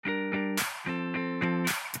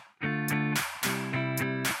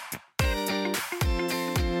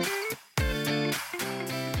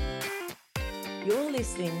You're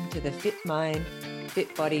listening to the Fit Mind,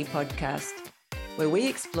 Fit Body podcast, where we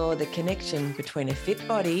explore the connection between a fit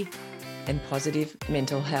body and positive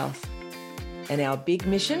mental health. And our big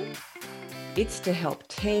mission? It's to help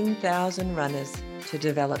 10,000 runners to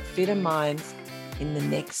develop fitter minds in the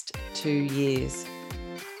next 2 years.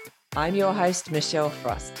 I'm your host, Michelle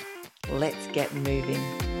Frost. Let's get moving.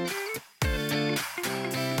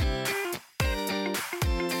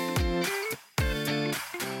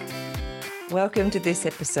 Welcome to this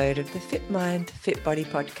episode of the Fit Mind, Fit Body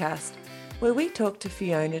podcast, where we talk to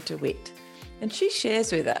Fiona DeWitt, and she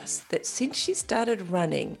shares with us that since she started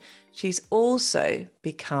running, she's also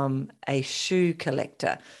become a shoe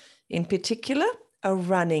collector, in particular, a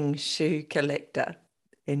running shoe collector.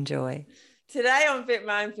 Enjoy. Today on Fit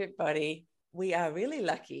Mind, Fit Body, we are really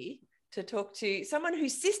lucky to talk to someone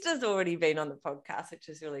whose sister's already been on the podcast, which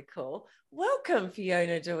is really cool. Welcome,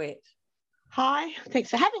 Fiona DeWitt. Hi, thanks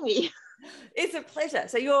for having me. It's a pleasure.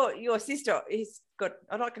 So your sister is got,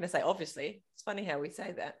 I'm not going to say obviously, it's funny how we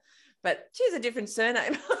say that, but she has a different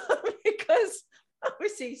surname because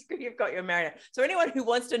obviously you've got your married. So anyone who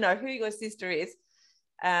wants to know who your sister is,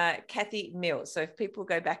 Kathy Mills. So if people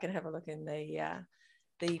go back and have a look in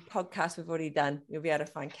the podcast we've already done, you'll be able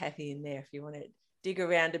to find Kathy in there if you want to dig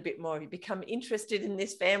around a bit more, if you become interested in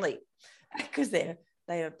this family, because they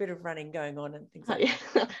have a bit of running going on and things like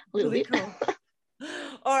that. A little really bit. Cool.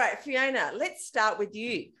 All right, Fiona, let's start with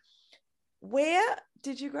you. Where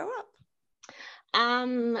did you grow up?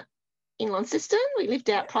 In Launceston. We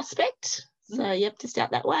lived out Prospect. So, just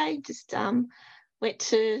out that way. Just went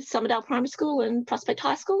to Somerdale Primary School and Prospect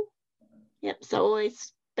High School. Yep, so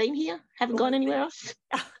always been here. Haven't gone anywhere else.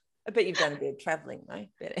 I bet you've done a bit of travelling, though,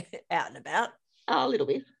 out and about. Oh, a little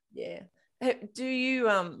bit. Yeah. Do you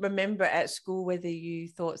remember at school whether you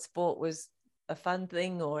thought sport was a fun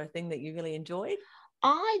thing or a thing that you really enjoyed?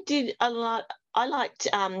 I did a lot. I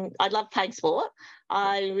loved playing sport.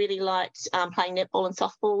 I really liked playing netball and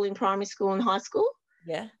softball in primary school and high school.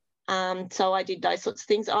 Yeah. So I did those sorts of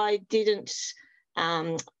things. I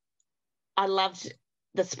loved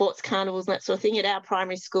the sports carnivals and that sort of thing. At our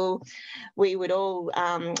primary school, we would all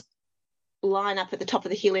line up at the top of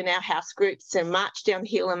the hill in our house groups and march down the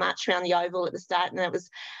hill and march around the oval at the start. And that was,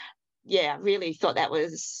 really thought that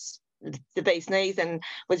was the bee's knees, and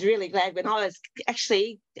was really glad when I was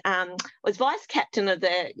actually was vice captain of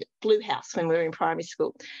the Blue House when we were in primary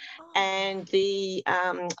school. And the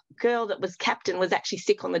girl that was captain was actually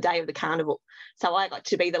sick on the day of the carnival. So I got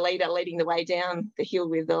to be the leader leading the way down the hill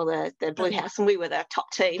with all the Blue House, and we were the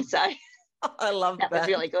top team. So I love that. That was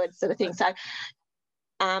really good sort of thing. So,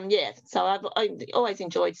 so I always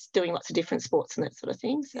enjoyed doing lots of different sports and that sort of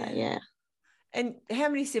thing. So, yeah. And how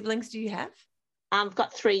many siblings do you have? I've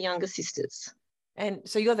got 3 younger sisters. And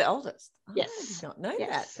so you're the oldest? Yes. I did not know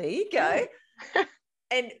that. There you go. Yeah.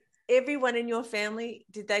 And everyone in your family,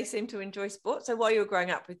 did they seem to enjoy sport? So while you were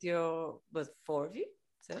growing up with was 4 of you?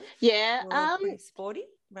 So yeah. Pretty sporty?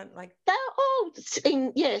 Like they're all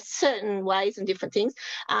in certain ways and different things.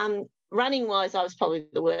 Running wise, I was probably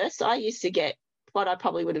the worst. I used to get what I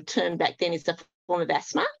probably would have termed back then is a form of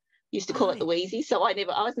asthma. Used to call it the wheezy. So I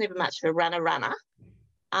was never much of a runner.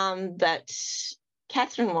 But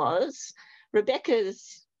Catherine was.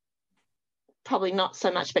 Rebecca's probably not so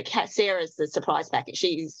much, but Sarah's the surprise packet.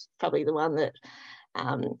 She's probably the one that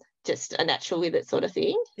just a natural with it sort of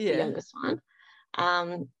thing, the youngest one.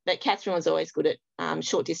 But Catherine was always good at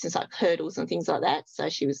short distance, like hurdles and things like that. So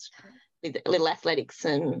she was with little athletics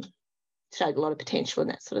and showed a lot of potential and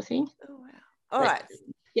that sort of thing. Oh, wow. All right.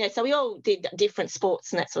 Yeah, so we all did different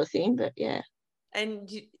sports and that sort of thing, but yeah. And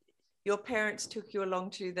your parents took you along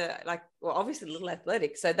to obviously little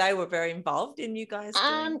athletics, so they were very involved in you guys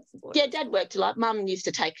doing sport. Yeah, Dad worked a lot. Mum used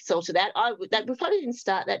to take us all to that. We probably didn't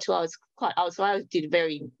start that till I did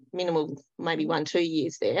very minimal, maybe 1-2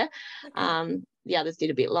 years there. Okay. The others did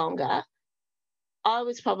a bit longer. I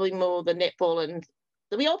was probably more the netball, and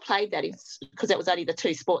we all played that because that was only the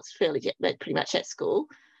 2 sports pretty much at school.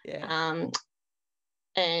 Yeah.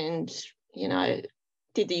 And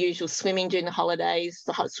did the usual swimming during the holidays,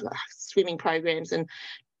 the swimming programs, and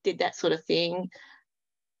did that sort of thing.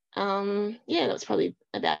 That was probably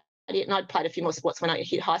about it. And I'd played a few more sports when I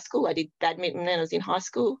hit high school. I did badminton when I was in high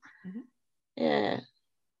school. Mm-hmm. Yeah.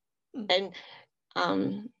 And,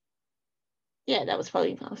 that was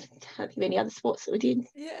probably, I can't think of any other sports that we did.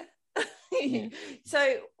 Yeah.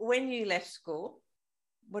 So when you left school,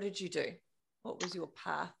 what did you do? What was your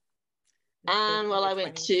path? I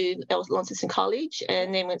went to Launceston College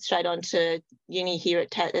and then went straight on to uni here at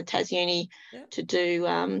TasUni to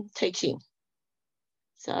do teaching.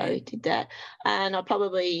 So I did that. And I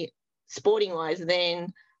probably, sporting-wise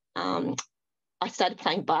then, I started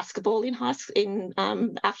playing basketball in high school,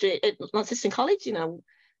 after at Launceston College,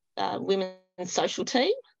 women's social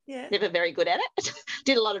team. Yeah. Never very good at it.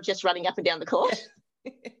 Did a lot of just running up and down the court.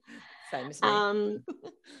 Yeah. Same as me.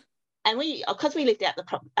 And because we lived out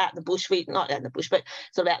the bush, not out in the bush, but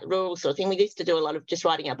sort of out the rural sort of thing, we used to do a lot of just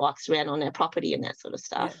riding our bikes around on our property and that sort of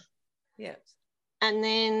stuff. Yeah. And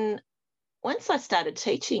then once I started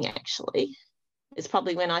teaching, actually, is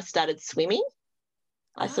probably when I started swimming.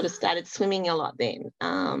 I sort of started swimming a lot then,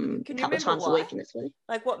 a couple of times a week in the swimming.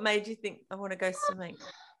 Like, what made you think I want to go swimming?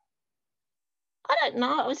 I don't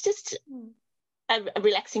know. It was just a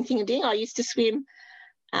relaxing thing to do. I used to swim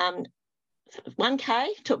 1K,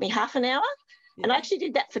 took me half an hour. Yeah. And I actually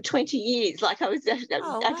did that for 20 years. Like wow.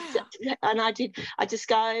 And I just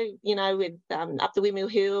go, with up the Windmill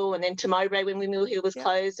Hill and then to Mowbray when Windmill Hill was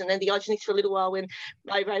closed, and then the Diogenes for a little while when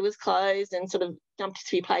Mowbray was closed, and sort of jumped to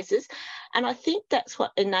 3 places. And I think that's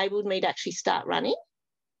what enabled me to actually start running,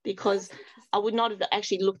 because I would not have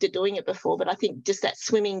actually looked at doing it before, but I think just that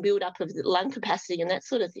swimming build up of the lung capacity and that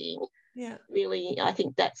sort of thing, really, I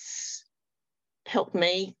think that's helped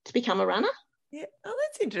me to become a runner. Yeah. Oh,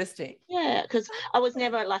 that's interesting. Yeah, because I was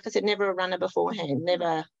never, like I said, never a runner beforehand,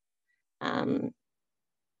 never had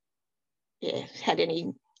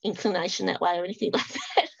any inclination that way or anything like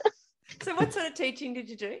that. So what sort of teaching did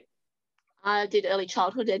you do? I did early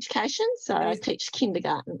childhood education, so I teach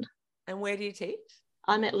kindergarten. And where do you teach?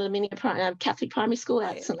 I'm at Laminia Catholic Primary School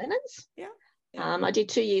out at St Leonard's. Yeah. I did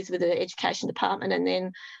 2 years with the education department, and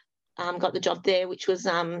then got the job there, which was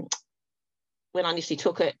when I initially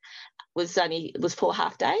took it, was 4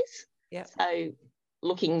 half days. Yeah. So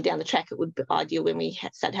looking down the track, it would be ideal when we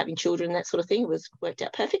started having children, that sort of thing. It worked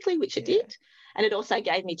out perfectly, which it did. And it also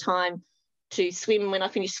gave me time to swim when I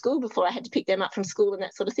finished school before I had to pick them up from school and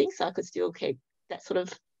that sort of thing, so I could still keep that sort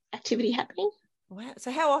of activity happening. Wow.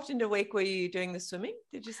 So how often a week were you doing the swimming,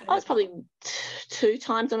 did you say? I was probably 2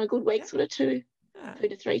 times on a good week, sort of 2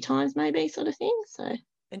 to 3 times maybe, sort of thing. So.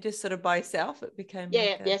 And just sort of by yourself, it became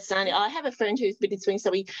yes. I have a friend who's been in swimming,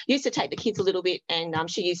 so we used to take the kids a little bit, and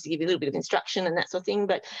she used to give me a little bit of instruction and that sort of thing.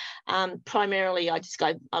 But primarily, I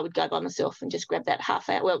would go by myself and just grab that half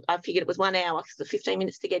hour. Well, I figured it was 1 hour because the 15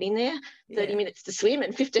 minutes to get in there, 30 minutes to swim,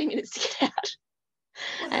 and 15 minutes to get out.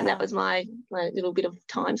 Wow. And that was my little bit of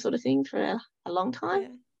time, sort of thing, for a long time. Yeah.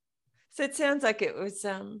 So it sounds like it was.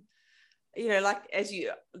 Like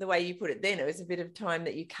the way you put it then, it was a bit of time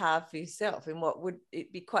that you carved for yourself, and what would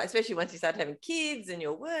it be quite, especially once you start having kids and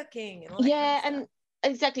you're working and all that kind of and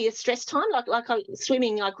exactly, a stress time. Like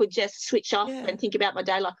swimming, I could just switch off and think about my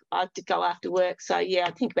day, like I did go after work. So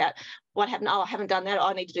I think about what happened. Oh, I haven't done that.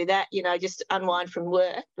 I need to do that. Just unwind from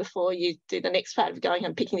work before you do the next part of going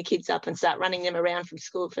and picking the kids up and start running them around from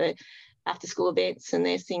school for after school events and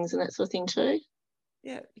their things and that sort of thing too.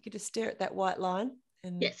 Yeah, you could just stare at that white line.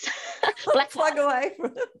 And yes, black line away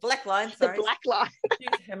from black line. Sorry, the black line.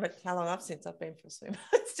 How much how long since I've been for a swim?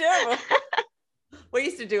 It's terrible. We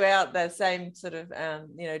used to do the same sort of,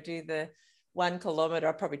 do the 1 kilometre.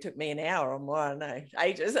 It probably took me an hour or more. I don't know,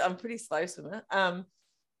 ages. I'm a pretty slow swimmer.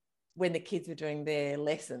 When the kids were doing their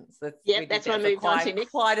lessons, that's what I moved on to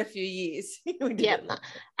next. Quite a few years.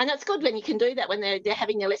 And that's good when you can do that when they're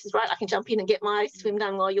having their lessons. Right, I can jump in and get my swim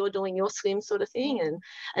done while you're doing your swim, sort of thing.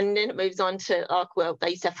 And then it moves on to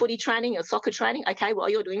they used to have footy training or soccer training. Okay, while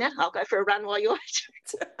you're doing that, I'll go for a run while you're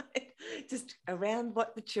just around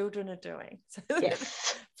what the children are doing. So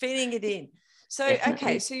yes, feeding it in. So definitely.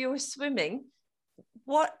 Okay, so you were swimming.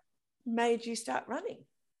 What made you start running,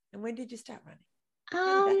 and when did you start running?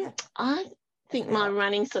 I think my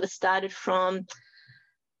running sort of started from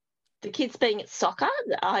the kids being at soccer.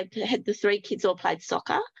 I had the 3 kids all played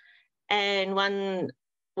soccer, and one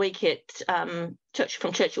week at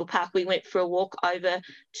from Churchill Park, we went for a walk over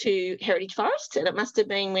to Heritage Forest, and it must have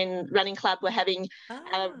been when Running Club were having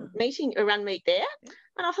a run meet there.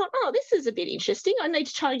 And I thought, this is a bit interesting. I need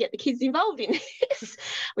to try and get the kids involved in this.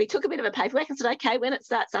 We took a bit of a paperwork and said, okay, when it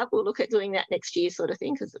starts up, we'll look at doing that next year, sort of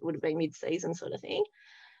thing, because it would have been mid-season sort of thing.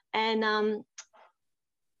 And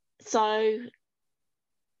so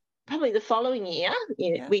probably the following year,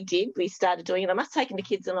 we started doing it. I must have taken the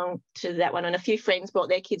kids along to that one, and a few friends brought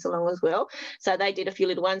their kids along as well. So they did a few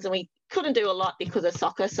little ones, and we couldn't do a lot because of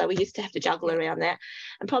soccer, so we used to have to juggle around that.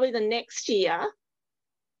 And probably the next year,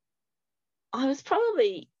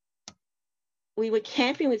 we were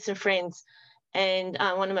camping with some friends, and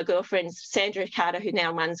one of my girlfriends, Sandra Carter, who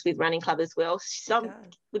now runs with Running Club as well, she said,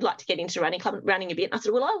 would like to get into running a bit. And I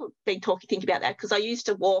said, well, I've been thinking about that, because I used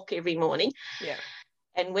to walk every morning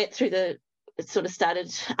and went through the it sort of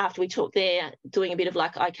started after we talked there, doing a bit of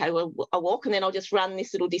like, okay, well, I'll walk and then I'll just run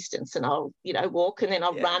this little distance, and I'll, walk and then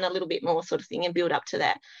I'll run a little bit more sort of thing and build up to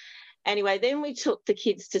that. Anyway, then we took the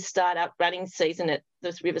kids to start up running season at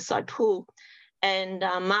the Riverside Pool, and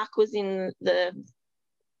Mark was in the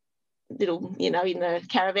little, in the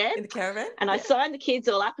caravan. In the caravan? And I signed the kids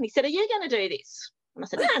all up, and he said, are you going to do this? And I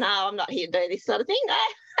said, no, I'm not here to do this sort of thing, no.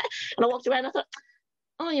 And I walked around and I thought,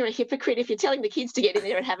 oh, you're a hypocrite if you're telling the kids to get in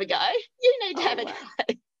there and have a go. You need to have a go.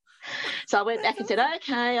 So I went back and said,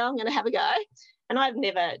 okay, I'm going to have a go. And I've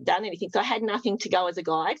never done anything, so I had nothing to go as a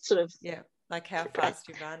guide, sort of. Yeah, like how fast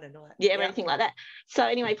you run and all that. Yeah, anything like that. So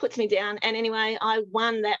anyway, he puts me down, and anyway, I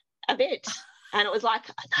won that event. And it was like,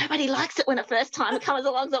 nobody likes it when a first timer comes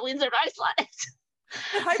along that wins a race like that.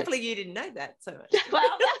 Hopefully you didn't know that so much.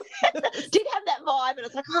 Well, did have that vibe, and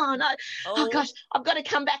it's like, oh no, oh gosh, I've got to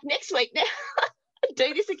come back next week now and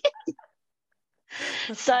do this again.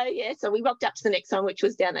 So we rocked up to the next one, which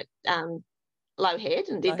was down at Low Head,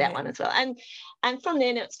 and did that one as well. And from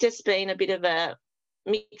then it's just been a bit of a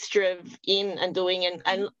mixture of in and doing, and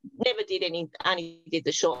never did only did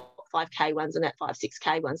the short 5K ones and that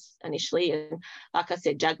 5-6K ones initially. And like I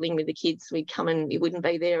said, juggling with the kids, we'd come and he wouldn't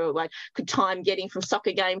be there, or I could time getting from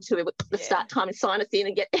soccer game to the start time and sign us in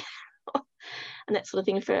and get there. And that sort of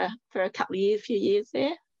thing for a few years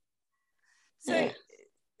there.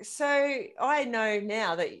 So I know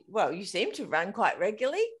now that, well, you seem to run quite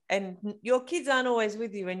regularly, and your kids aren't always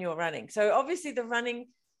with you when you're running. So obviously the running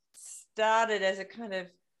started as a kind of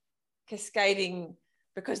cascading,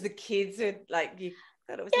 because the kids are like, you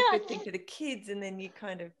thought it was a good thing for the kids, and then you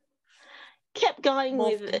kind of kept going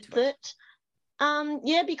with it.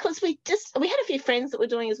 Because we had a few friends that were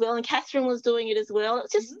doing as well, and Catherine was doing it as well. It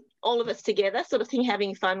was just all of us together sort of thing,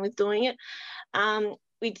 having fun with doing it.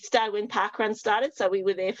 We started when park runs started, so we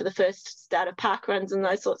were there for the first start of park runs and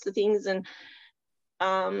those sorts of things, and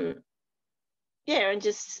and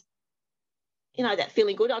just that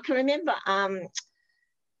feeling good. I can remember a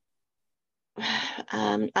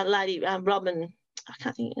lady, Robin, I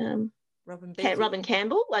can't think, Robin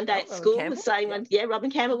Campbell, one day at school was saying,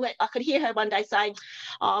 Robin Campbell, I could hear her one day saying,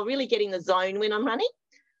 oh, really get in the zone when I'm running.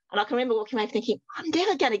 And I can remember walking away thinking, I'm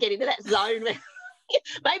never going to get into that zone.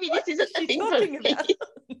 Maybe this isn't the thing for me.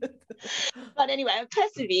 But anyway, I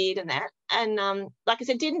persevered in that. And like I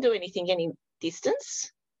said, didn't do any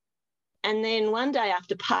distance. And then one day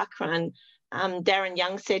after park run, Darren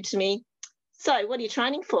Young said to me, so what are you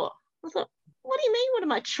training for? I thought, what do you mean, what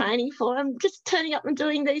am I training for? I'm just turning up and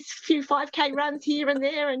doing these few 5K runs here and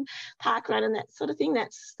there and park run and that sort of thing.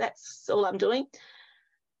 That's all I'm doing.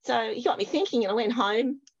 So he got me thinking, and I went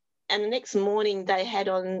home, and the next morning they had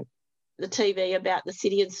on the TV about the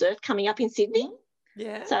City and Surf coming up in Sydney.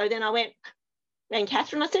 Yeah. So then I rang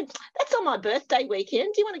Catherine. I said, that's on my birthday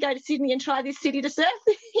weekend. Do you want to go to Sydney and try this City to Surf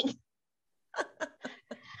thing?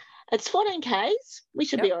 It's 14 Ks. We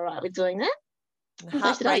should be all right with doing that.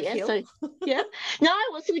 Heartbreak Hill. No,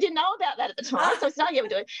 well, we didn't know about that at the time. So I said, we're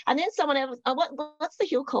doing it. And then someone else, what's the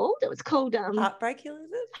hill called? It was called Heartbreak Hill,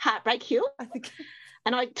 is it? Heartbreak Hill. I think.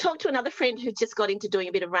 And I talked to another friend who just got into doing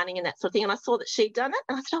a bit of running and that sort of thing, and I saw that she'd done it,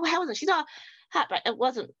 and I said, oh, how was it? She said, heartbreak. It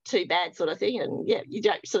wasn't too bad sort of thing, and you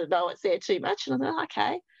don't sort of know it's there too much. And I thought,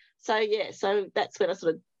 okay. So that's when I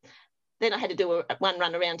sort of, then I had to do one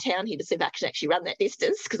run around town here to see if I could actually run that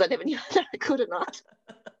distance, because I never knew whether I could or not.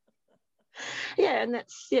 And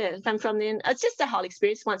that's, and from then, it's just a whole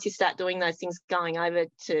experience. Once you start doing those things, going over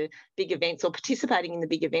to big events or participating in the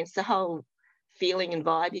big events, the whole feeling and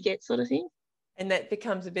vibe you get sort of thing. And that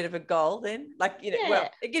becomes a bit of a goal then? Like, well,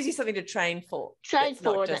 it gives you something to train for. And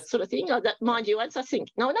that sort of thing. Mind you, once I think,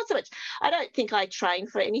 no, not so much. I don't think I train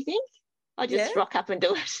for anything. I just rock up and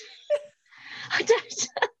do it. I don't.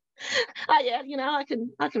 I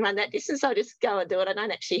can run that distance. I just go and do it. I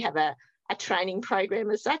don't actually have a training program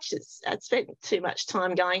as such. I'd spent too much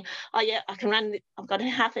time going, I can run. I've got a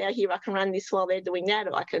half hour here. I can run this while they're doing that,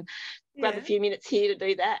 or I can grab a few minutes here to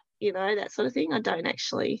do that. That sort of thing. I don't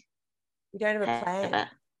actually. You don't have a plan.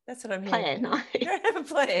 That's what I'm hearing. No. You don't have a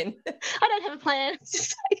plan. I don't have a plan.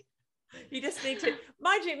 You just need to.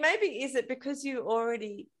 Mind you, maybe is it because you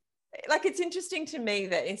already, like, it's interesting to me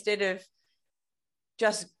that instead of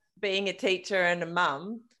just being a teacher and a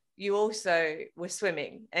mum, you also were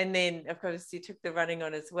swimming, and then of course you took the running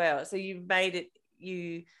on as well. So you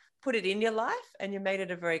put it in your life, and you made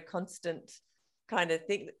it a very constant kind of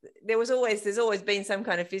thing. There's always been some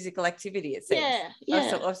kind of physical activity, it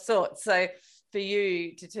seems, of sorts. So for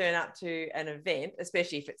you to turn up to an event,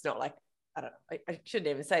 especially if it's not like, I shouldn't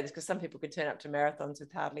even say this, because some people could turn up to marathons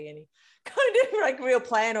with hardly any kind of like real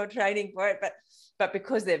plan or training for it, but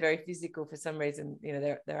because they're very physical for some reason,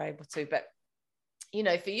 they're able to. But you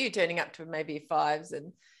know, for you turning up to maybe a 5s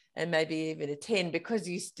and maybe even a 10, because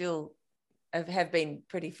you still have been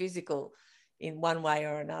pretty physical in one way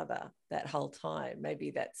or another that whole time,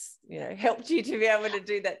 maybe that's, you know, helped you to be able to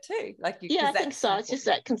do that too. Like you, Yeah, I think so. It's just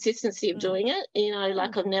that consistency of doing it. You know,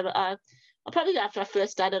 like I probably after I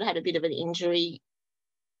first started, I had a bit of an injury,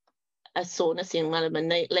 a soreness in one of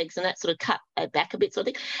my legs, and that sort of cut back a bit, sort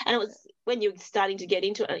of thing. And it was when you're starting to get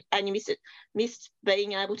into it and you missed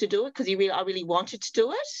being able to do it because I really wanted to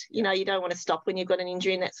do it. You know, you don't want to stop when you've got an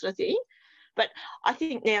injury and that sort of thing. But I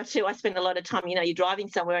think now too, I spend a lot of time, you know, you're driving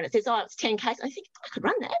somewhere and it says, oh, it's 10Ks. I think I could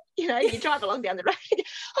run that. You know, you drive along down the road,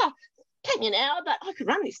 oh, take me an hour, but I could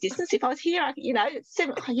run this distance if I was here. You know, it's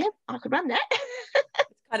 7. Oh, yeah, I could run that.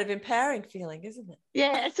 It's kind of empowering feeling, isn't it?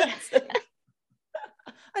 Yeah.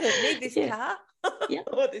 I don't need this car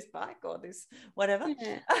or this bike or this whatever.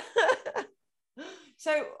 Yeah.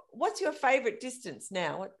 So what's your favorite distance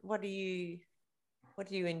now? What do you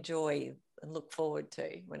enjoy and look forward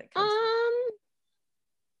to when it comes to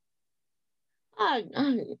I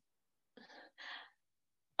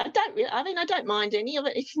don't really, I mean, I don't mind any of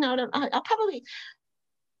it, if you know what I probably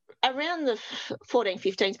around the 14,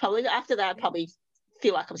 15s probably. After that, I probably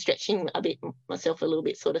feel like I'm stretching a bit myself a little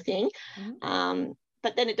bit sort of thing. Mm-hmm.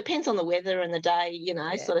 But then it depends on the weather and the day, you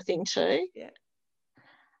know, sort of thing too. Yeah.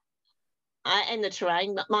 And the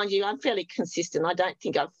terrain, mind you, I'm fairly consistent. I don't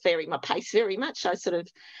think I vary my pace very much. I sort of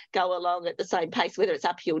go along at the same pace, whether it's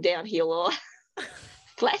uphill, downhill, or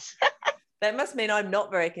flat. That must mean I'm not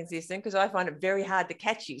very consistent, because I find it very hard to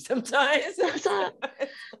catch you sometimes.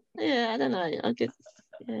 Yeah, I don't know. I guess,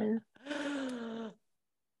 yeah.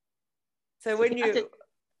 So when you,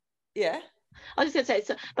 I was just going to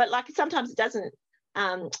say, but like sometimes it doesn't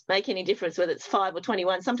make any difference whether it's 5 or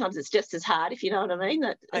 21. Sometimes it's just as hard, if you know what I mean.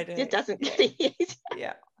 It doesn't get easier.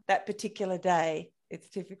 Yeah, that particular day, it's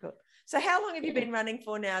difficult. So how long have you been running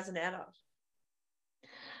for now as an adult?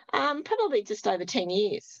 Probably just over 10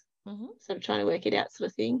 years. Mm-hmm. Sort of trying to work it out,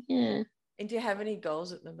 sort of thing. Yeah. And do you have any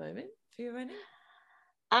goals at the moment for your running?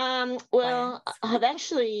 Well, I've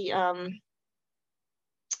actually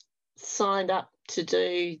signed up to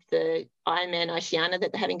do the Ironman Oceania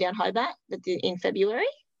that they're having down Hobart in February.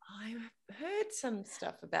 I heard some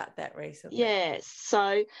stuff about that recently. Yes.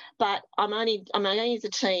 So, but I'm going as a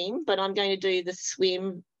team, but I'm going to do the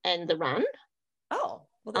swim and the run. Oh,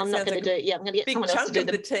 well, I'm not going to do. Yeah, I'm going to get someone else to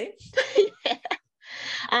do the team. Yeah.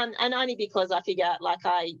 And only because I figure, like,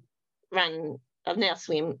 I now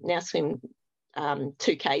swim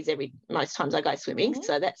 2Ks most times I go swimming.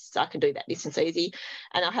 Mm-hmm. So I can do that distance easy,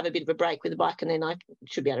 and I'll have a bit of a break with the bike, and then I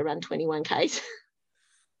should be able to run 21Ks.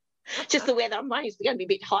 Just the weather, I'm going to be a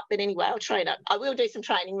bit hot, but anyway, I'll train up. I will do some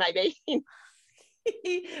training maybe.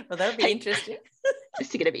 Well, that'll be interesting.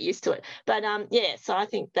 Just to get a bit used to it. But so I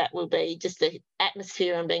think that will be just the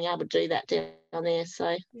atmosphere and being able to do that down there.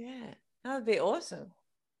 So yeah, that would be awesome.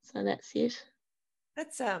 So that's it.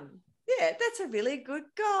 That's that's a really good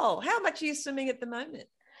goal. How much are you swimming at the moment?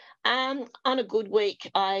 On a good week,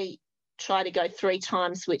 I try to go 3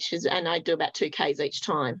 times, and I do about 2Ks each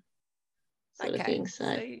time, sort of thing.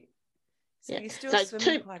 So you're still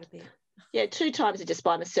swimming quite a bit. Yeah, 2 times are just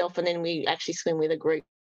by myself, and then we actually swim with a group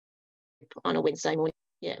on a Wednesday morning.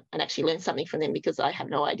 Yeah, and actually learn something from them because I have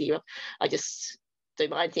no idea. I just do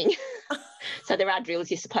my own thing. So there are drills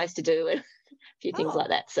you're supposed to do and a few things like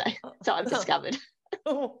that. So I've discovered.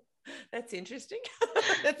 Oh, that's interesting.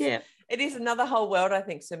 It is another whole world, I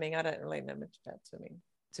think, swimming. I don't really know much about swimming,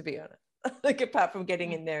 to be honest. Like, apart from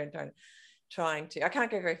getting in there and trying to. I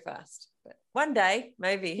can't go very fast, but one day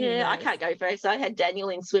maybe. Yeah, I can't go very fast. I had Daniel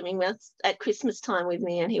in swimming at Christmas time with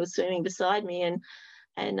me, and he was swimming beside me,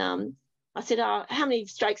 and I said, "Oh, how many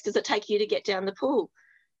strokes does it take you to get down the pool?"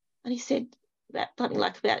 And he said something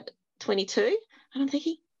like about 22. And I'm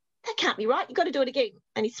thinking, that can't be right. You've got to do it again.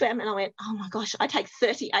 And he swam, and I went, oh my gosh, I take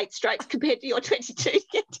 38 strokes compared to your 22 to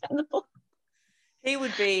get down the pool. He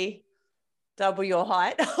would be double your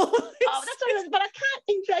height. That's what it is, but I can't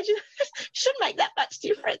imagine. Shouldn't make that much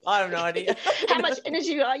difference. I have no idea. How much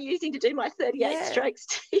energy am I using to do my 38 strokes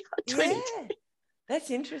to your 22? Yeah. That's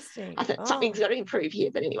interesting. I thought something's got to improve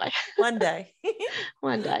here, but anyway. One day.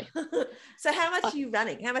 One day. So how much are you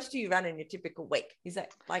running? How much do you run in your typical week? Is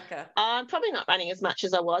that like I'm probably not running as much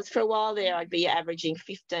as I was. For a while there, I'd be averaging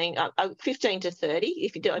 15 to 30.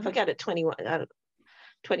 If I go to 21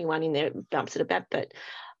 in there, it bumps it about. But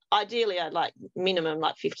ideally, I'd like minimum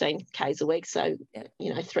like 15Ks a week. So,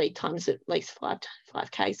 3 times at least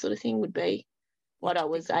 5K sort of thing would be what I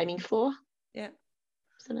was aiming for. Yeah.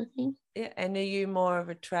 Sort of thing. Yeah. And are you more of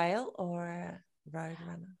a trail or a road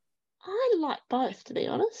runner? I like both, to be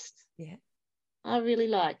honest. Yeah. I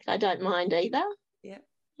don't mind either. Yeah.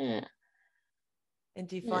 Yeah. And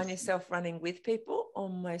do you find yourself running with people or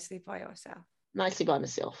mostly by yourself? Mostly by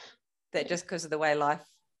myself. That just because of the way life?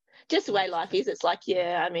 Just the way life is. It's like,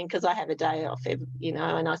 I mean, because I have a day off, you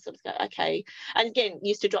know, and I sort of go, okay. And again,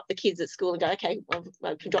 used to drop the kids at school and go, okay, well,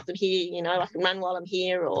 I can drop them here, you know, I can run while I'm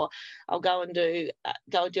here, or I'll go and do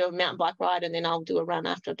a mountain bike ride, and then I'll do a run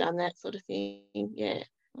after I've done that sort of thing. Yeah.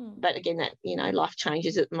 But again, that, you know, life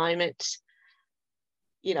changes at the moment.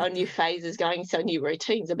 You know, new phases going, so new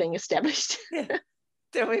routines are being established. Yeah.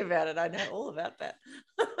 Tell me about it. I know all about that.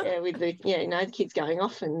 Yeah, with the, you know, the kids going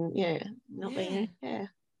off and, not being,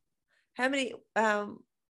 How many, well,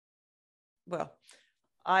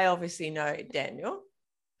 I obviously know Daniel.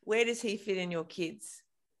 Where does he fit in your kids?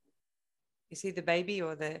 Is he the baby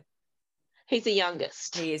or the? He's the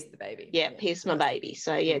youngest. He is the baby. Yeah, he's my baby.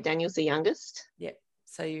 So, yeah, Daniel's the youngest. Yeah.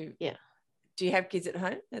 So you. Yeah. Do you have kids at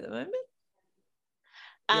home at the moment?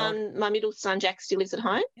 My middle son, Jack, still lives at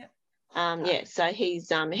home. Yeah. So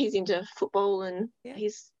he's into football, and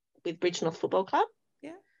he's with Bridgenorth Football Club.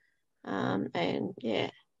 Yeah. And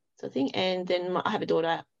sort of thing. And then I have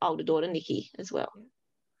a older daughter, Nikki, as well.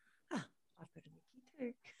 Yeah. Ah, I've got a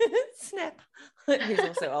Nikki too. Snap. He's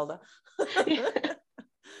also older.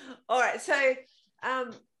 All right. So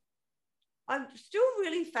I'm still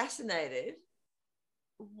really fascinated.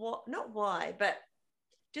 Not why, but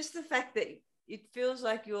just the fact that it feels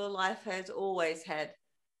like your life has always had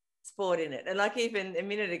sport in it. And like even a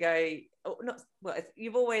minute ago,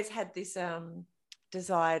 you've always had this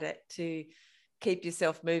desire to keep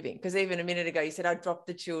yourself moving, because even a minute ago you said I'd drop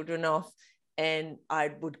the children off and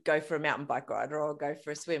I would go for a mountain bike ride, or I'll go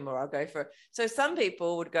for a swim, or I'll go for, so some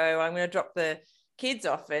people would go, I'm going to drop the kids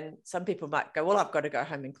off, and some people might go, well, I've got to go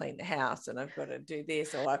home and clean the house, and I've got to do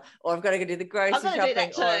this, or I've got to go do the grocery shopping. Do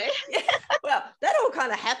that too. Well, that all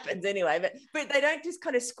kind of happens anyway, but they don't just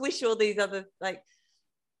kind of squish all these other, like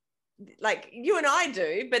you and I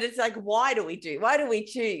do, but it's like, why do we choose?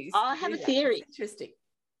 I have a theory. It's interesting.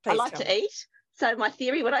 Please, I like to eat. So my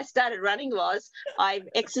theory when I started running was I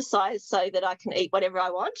exercise so that I can eat whatever I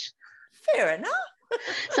want. Fair enough.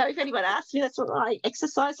 So if anyone asks me, that's what I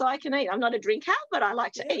exercise so I can eat. I'm not a drinker, but I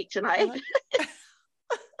like to eat, and I eat.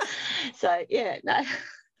 So, no.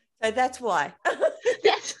 So that's why.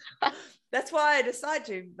 Yes. That's why I decide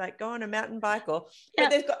to go on a mountain bike, or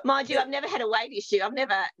mind you, I've never had a weight issue. I've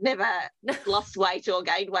never lost weight or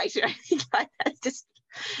gained weight or anything like that. Just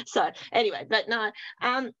so anyway, but no,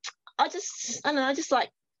 I don't know, I just like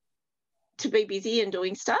to be busy and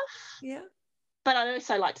doing stuff. Yeah. But I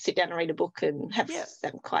also like to sit down and read a book and have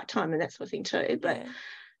some quiet time and that sort of thing too. But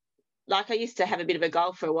I used to have a bit of a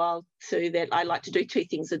goal for a while too, that I like to do 2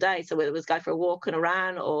 things a day. So whether it was go for a walk and a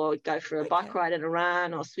run, or go for a bike ride and a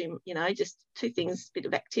run, or swim, you know, just 2 things, bit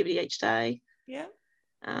of activity each day. Yeah.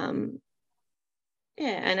 And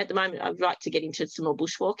at the moment I'd like to get into some more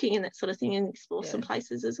bushwalking and that sort of thing, and explore some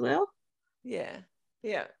places as well. Yeah.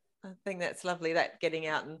 Yeah. I think that's lovely, that getting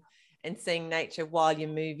out and seeing nature while you're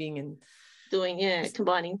moving and doing,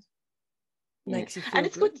 combining. Makes you feel and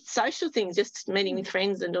it's good social things, just meeting with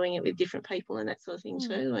friends and doing it with different people and that sort of thing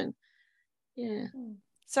too. And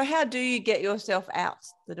so how do you get yourself out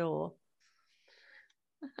the door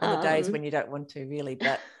on the days when you don't want to really,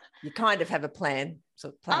 but you kind of have a plan?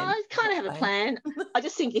 I kind of have a plan. I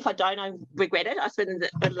just think if I don't, I regret it. I spend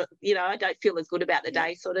I don't feel as good about the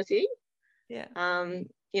day sort of thing.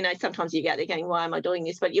 Sometimes you get there going, why am I doing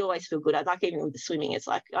this? But you always feel good. Like even with the swimming, it's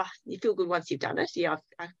like, you feel good once you've done it.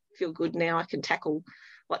 I feel good now. I can tackle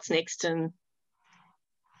what's next and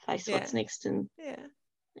face what's next, and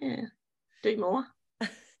do more.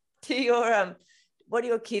 What do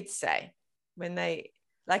your kids say when they've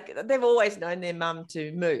always known their mum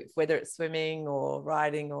to move, whether it's swimming or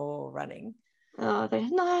riding or running? Oh, no,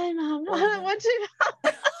 Mum, I don't want to.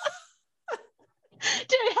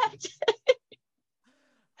 Do you have to?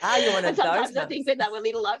 You're one of those. Sometimes I think when they were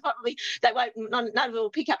little, none of them will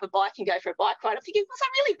pick up a bike and go for a bike ride. I'm thinking, was I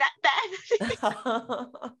really that bad?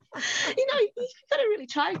 You've got to really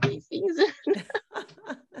try these things.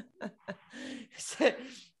 So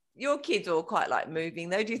your kids all quite like moving,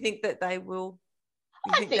 though. Do you think that they will?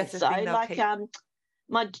 I think so.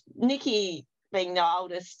 My Nikki, being the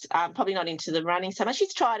oldest, probably not into the running so much.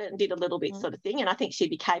 She's tried it and did a little bit sort of thing, and I think she'd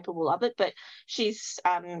be capable of it, but she's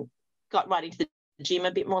got right into the gym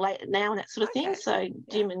a bit more later now and that sort of thing. So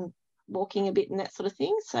gym and walking a bit and that sort of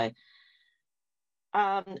thing. So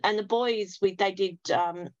and the boys, they did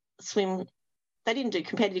swim. They didn't do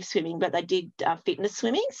competitive swimming, but they did fitness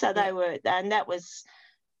swimming. So they were, and that was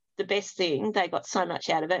the best thing. They got so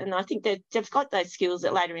much out of it, and I think they've got those skills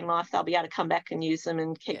that later in life they'll be able to come back and use them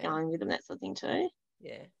and keep going with them, that sort of thing too.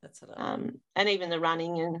 Yeah, that's what I like. And even the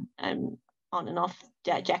running and on and off,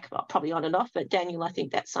 Jack probably on and off, but Daniel, I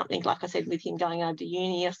think that's something, like I said, with him going over to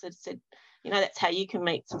uni, I said, that's how you can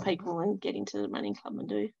meet some people and get into the running club and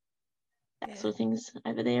do that sort of things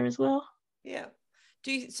over there as well. Yeah.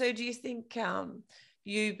 Do you think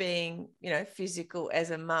you being, physical as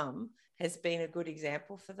a mum has been a good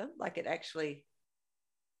example for them? Like it actually,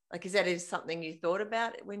 is something you thought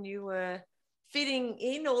about when you were fitting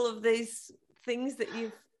in all of these things that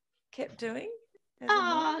you've kept doing as a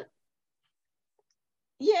mum?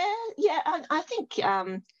 Yeah. I think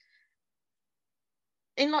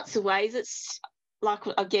in lots of ways it's like,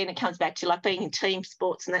 again, it comes back to like being in team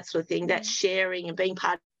sports and that sort of thing, that sharing and being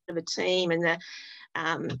part of a team and the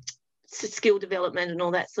skill development and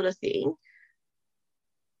all that sort of thing.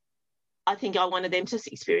 I think I wanted them to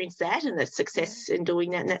experience that and the success in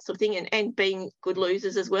doing that and that sort of thing, and being good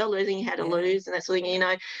losers as well, learning how to lose and that sort of thing,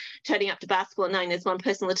 turning up to basketball and knowing there's one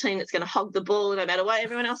person on the team that's going to hog the ball, and no matter what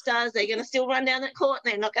everyone else does, they're going to still run down that court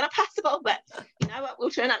and they're not going to pass the ball, but you know what,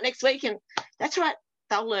 we'll turn up next week and that's right,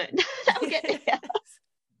 they'll learn. They'll get there.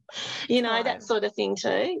 That sort of thing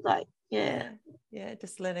too. Like, yeah,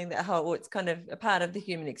 just learning that it's kind of a part of the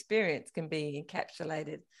human experience can be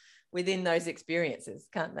encapsulated within those experiences,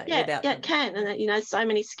 can't they? It can. And so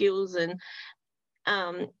many skills and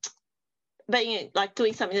being like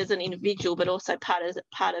doing something as an individual, but also part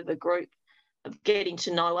of a group, of getting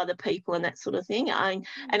to know other people and that sort of thing. And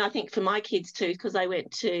I think for my kids too, because they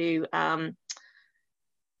went to a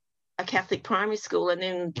Catholic primary school and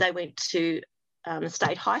then they went to a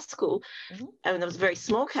state high school, and there was a very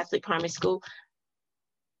small Catholic primary school.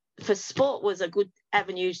 For sport was a good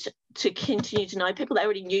avenue to continue to know people. They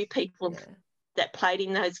already knew people that played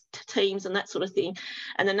in those teams and that sort of thing,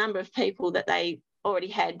 and the number of people that they already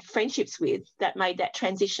had friendships with, that made that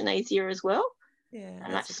transition easier as well,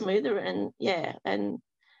 and much smoother. And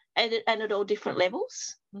at all different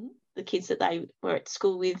levels. The kids that they were at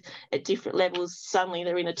school with at different levels, suddenly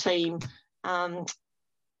they're in a team,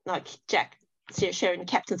 like Jack sharing the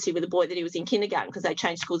captaincy with a boy that he was in kindergarten, because they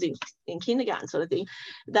changed schools in kindergarten sort of thing.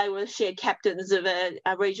 They were shared captains of a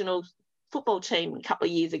regional football team a couple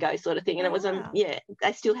of years ago sort of thing, and it was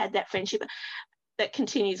they still had that friendship that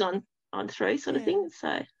continues on through sort of thing.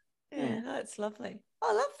 So that's lovely.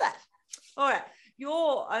 I love that. All right,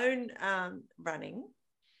 your own running,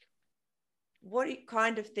 what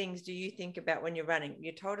kind of things do you think about when you're running?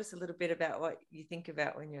 You told us a little bit about what you think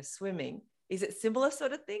about when you're swimming. Is it similar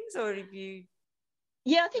sort of things, or have you?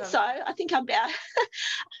 Yeah, I think so. I think I'm about,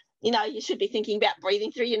 you should be thinking about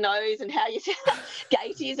breathing through your nose and how your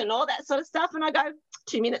gait is and all that sort of stuff. And I go,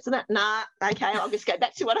 2 minutes of that, nah, okay, I'll just go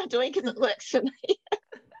back to what I'm doing because it works for me.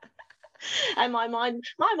 And my mind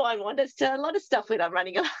wanders to a lot of stuff when I'm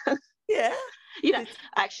running along. Yeah.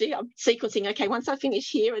 Actually, I'm sequencing, okay, once I finish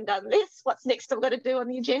here and done this, what's next I've got to do on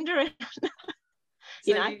the agenda?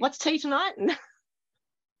 What's tea tonight? And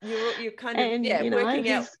you're kind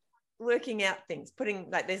of, working out things, putting,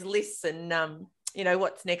 like, there's lists and,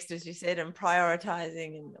 what's next, as you said, and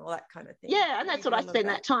prioritizing and all that kind of thing. Yeah, and that's what I spend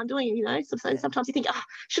that time doing, Sometimes you think,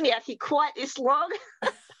 shouldn't be out here quite this long.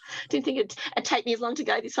 Didn't think it'd take me as long to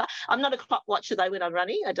go this far. I'm not a clock watcher, though, when I'm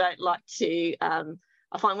running. I don't like to,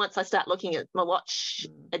 I find once I start looking at my watch,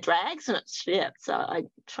 it drags, and so I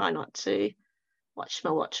try not to watch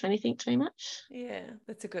my watch or anything too much. Yeah,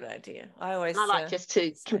 that's a good idea. I like just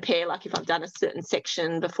to compare, like if I've done a certain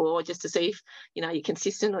section before, just to see if, you're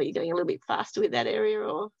consistent or you're getting a little bit faster with that area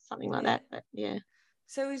or something like that. But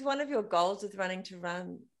So is one of your goals with running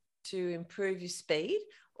to improve your speed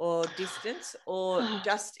or distance, or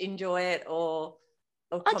just enjoy it, or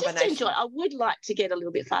combination? I just enjoy it. I would like to get a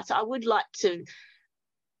little bit faster.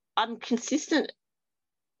 I'm consistent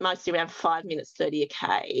mostly around 5 minutes 30 a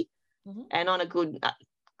K, and on a good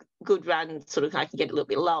run, sort of, I can get a little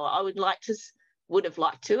bit lower. I would have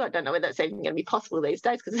liked to. I don't know whether that's even going to be possible these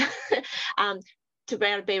days, because to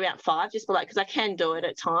be around 5, just below, because I can do it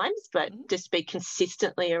at times, but just be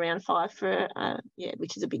consistently around 5 for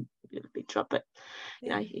which is a big drop. But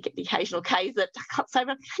you get the occasional Ks that I can't say,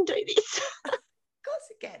 but I can do this. Of course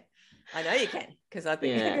you can. I know you can, because I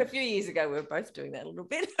think a few years ago we were both doing that a little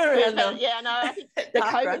bit. Around, I think the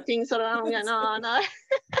COVID thing sort of, no.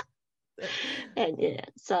 And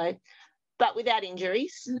so, but without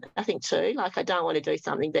injuries, I think too, like I don't want to do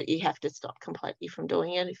something that you have to stop completely from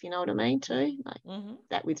doing it, if you know what I mean too, like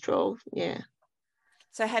that withdrawal.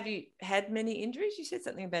 So have you had many injuries? You said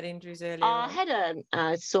something about injuries earlier. I had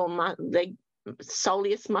a sore leg,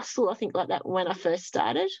 soleus muscle, I think, like that when I first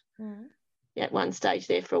started. At one stage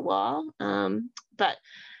there for a while,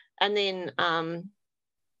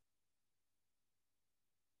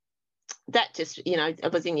 that just,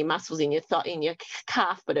 it was in your muscles, in your thigh, in your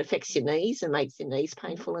calf, but it affects your knees and makes your knees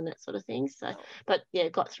painful and that sort of thing. So, but yeah,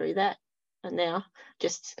 got through that, and now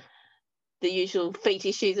just the usual feet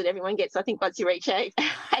issues that everyone gets. I think once you reach age,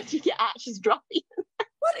 your arch is dropping.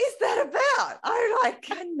 What is that about? I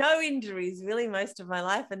had no injuries really most of my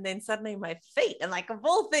life, and then suddenly my feet, and like of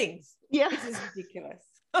all things, Yeah, this is ridiculous.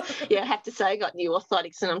 Yeah, I have to say I got new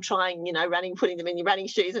orthotics, and I'm trying, running, putting them in your running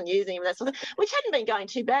shoes and using them, that sort of thing, which hadn't been going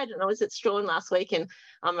too bad. And I was at Strawn last week, and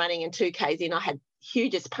I'm running in 2Ks in. I had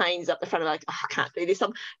hugest pains up the front of like, I can't do this.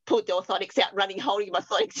 I'm put the orthotics out, running, holding my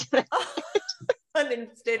orthotics. And then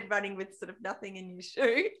instead running with sort of nothing in your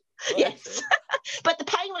shoe. Yes. But the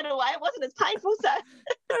pain went away. It wasn't as painful. So I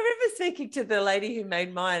remember speaking to the lady who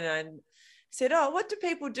made mine and said, oh, what do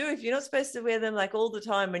people do if you're not supposed to wear them like all the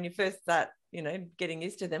time when you first start, getting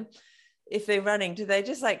used to them? If they're running, do they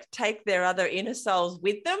just like take their other inner soles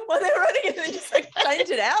with them while they're running and then just like change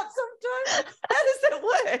it out sometimes? How does that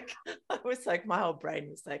work? I was like, my whole brain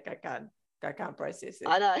was like, I can't process it.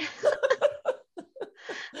 I know.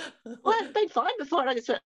 Well, it's been fine before, and I just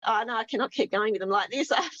went, oh no, I cannot keep going with them like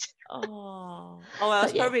this. Well,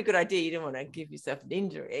 it's probably a good idea. You don't want to give yourself an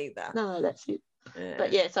injury either. No, that's it. Yeah.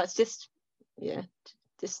 But yeah, so it's just the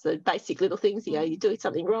basic little things. You do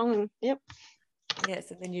something wrong, and yep.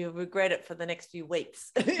 Yes, and then you regret it for the next few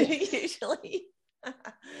weeks, usually.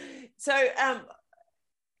 So,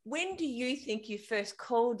 when do you think you first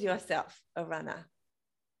called yourself a runner?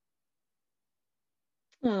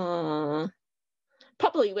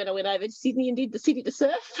 Probably when I went over to Sydney and did the City to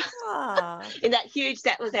Surf. And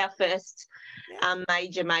that was our first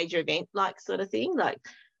major event, like sort of thing. Like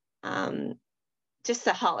just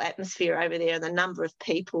the whole atmosphere over there and the number of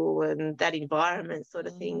people and that environment sort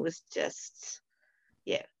of thing was just,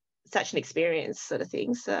 such an experience sort of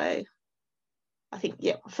thing. So I think,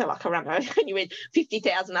 I felt like a runner. And you had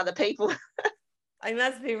 50,000 other people. I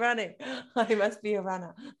must be running. I must be a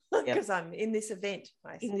runner because I'm in this event.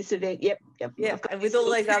 In this event, yep. And with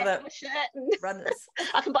all these other runners.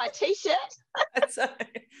 I can buy a T-shirt. So,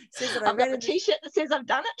 I've got a T-shirt that says I've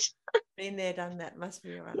done it. Been there, done that. Must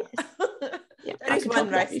be a runner. Yes. That is one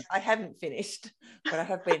race I haven't finished, but I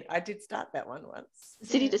have been. I did start that one once.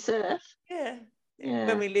 City to Surf. Yeah.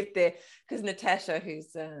 When we lived there, because Natasha,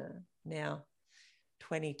 who's now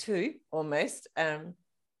 22 almost,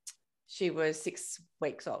 she was 6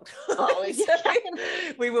 weeks old. So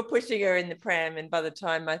we were pushing her in the pram, and by the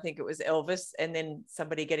time I think it was Elvis and then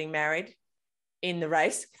somebody getting married in the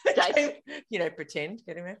race, pretend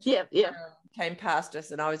getting married. Yeah. Came past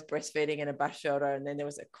us, and I was breastfeeding in a bus shelter, and then there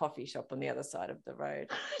was a coffee shop on the other side of the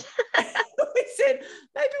road. We said,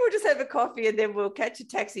 maybe we'll just have a coffee and then we'll catch a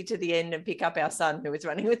taxi to the end and pick up our son who was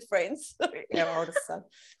running with friends, our oldest son.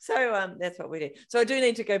 So that's what we did. So I do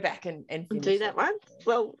need to go back and do that one.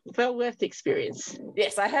 Well worth the experience.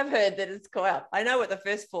 Yes, I have heard that it's quite. I know what the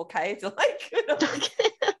first 4K is like.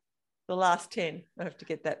 The last 10, I have to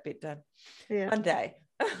get that bit done. Yeah.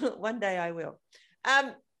 One day I will.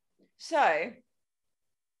 So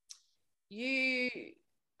you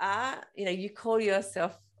are, you call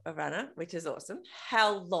yourself a runner, which is awesome.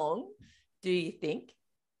 How long do you think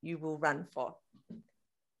you will run for?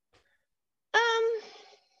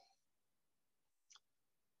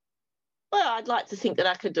 Well, I'd like to think that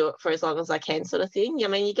I could do it for as long as I can, sort of thing. I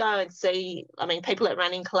mean, you go and see, people at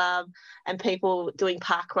running club and people doing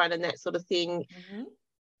park run and that sort of thing.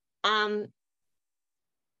 I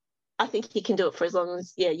think you can do it for as long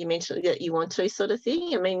as, you mentioned that you want to, sort of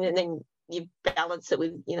thing. I mean, and then you balance it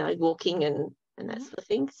with, walking and that sort of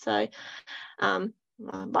thing. So I'd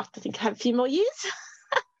like to think I have a few more years.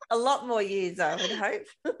 A lot more years, I would hope.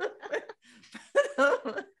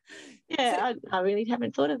 I really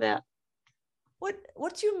haven't thought about.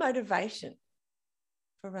 What's your motivation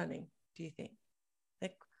for running, do you think?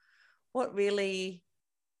 Like, what really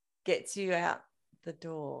gets you out the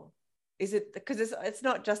door? Is it because it's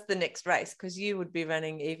not just the next race, because you would be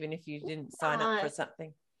running even if you didn't sign up for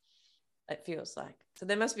something, it feels like. So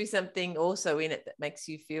there must be something also in it that makes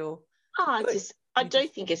you feel good. I do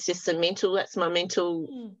think it's just that's my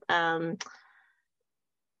mental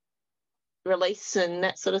release and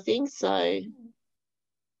that sort of thing. So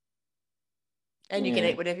and you can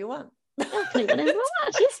eat whatever you want. I can eat whatever I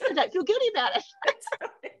want. Yes, I don't feel guilty about it.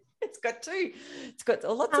 It's got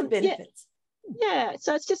lots of benefits. Yeah,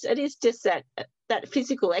 so it is just that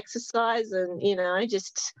physical exercise, and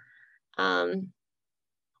just I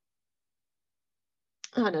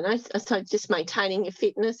don't know, so just maintaining your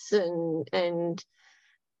fitness and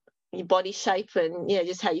your body shape, and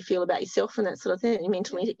just how you feel about yourself and that sort of thing, your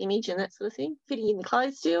mental image and that sort of thing, fitting in the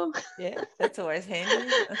clothes still. Yeah, that's always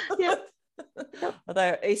handy. Yeah.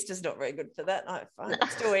 Although Easter's not very good for that. I find I'm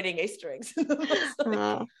still eating Easter eggs.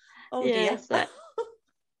 Like, oh yeah, dear. so,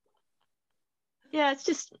 yeah, it's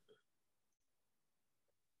just,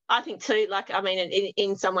 I think too, like, I mean,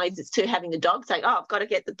 in some ways it's too having the dog saying, oh,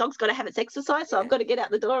 the dog's got to have its exercise, so I've got to get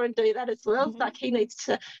out the door and do that as well. Mm-hmm. Like she needs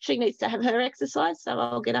to have her exercise, so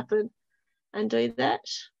I'll get up and do that.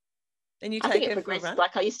 And you I take think it her for a progressed. run?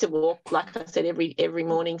 Like I used to walk, like I said, every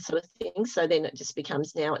morning sort of thing. So then it just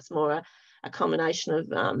becomes, now it's more a combination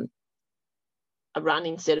of a run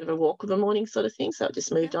instead of a walk of a morning sort of thing. So it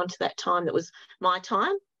just moved on to that time that was my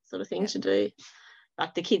time sort of thing to do.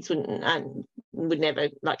 Like the kids would never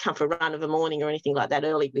like come for a run of a morning or anything like that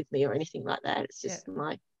early with me or anything like that. It's just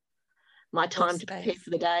my time to prepare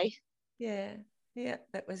for the day. Yeah,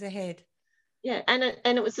 that was ahead. Yeah, and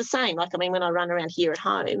it was the same. Like, I mean, when I run around here at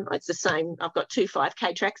home, it's the same. I've got 2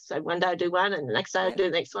 5K tracks. So one day I do one and the next day I do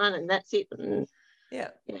the next one and that's it. And yeah.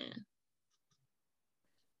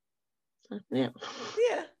 So, yeah.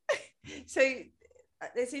 So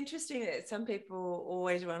it's interesting that some people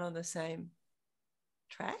always run on the same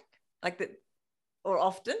track, like that, or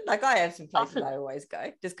often. Like I have some places I always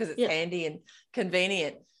go just because it's handy and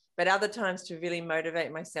convenient. But other times to really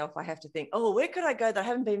motivate myself, I have to think, oh, where could I go that I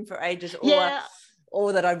haven't been for ages,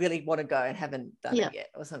 or that I really want to go and haven't done it yet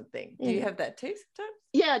or something. Do you have that too sometimes?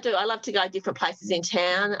 Yeah, I do. I love to go different places in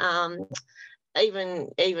town,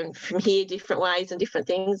 even from here, different ways and different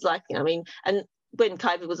things. Like, I mean, and when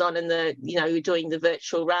COVID was on and you're doing the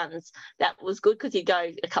virtual runs, that was good because you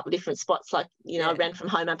go a couple of different spots. Like, I ran from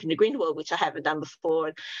home up into Grindelwald, which I haven't done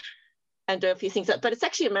before, and do a few things. But it's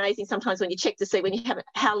actually amazing sometimes when you check to see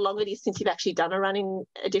how long it is since you've actually done a run in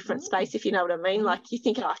a different space, if you know what I mean. Like you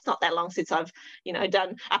think, oh, it's not that long since I've,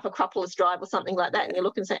 done Upper Acropolis Drive or something like that. And you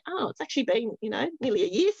look and say, oh, it's actually been, nearly a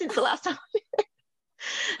year since the last time.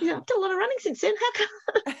 I've done a lot of running since then.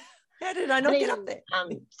 How did I not get up there?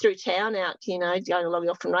 Through town out, going along the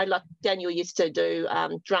Offram Road. Like Daniel used to do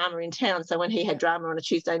drama in town. So when he had drama on a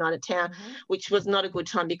Tuesday night at town, which was not a good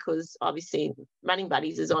time because obviously Running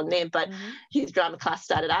Buddies is on there, but his drama class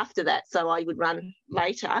started after that. So I would run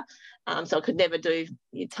later. So I could never do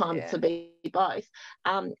time to be both.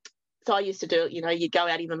 So I used to do, you'd go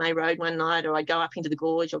out Eva May Road one night, or I'd go up into the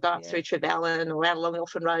gorge, or go up through Trevellyn, or out along the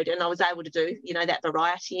Offram Road, and I was able to do, that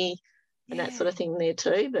variety and that sort of thing there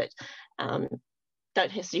too. But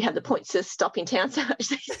don't have the points to stop in town so much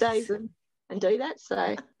these days and do that.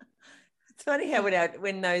 So it's funny how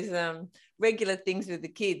when those regular things with the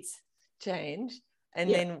kids change, and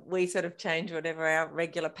then we sort of change whatever our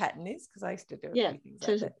regular pattern is, because I used to do a few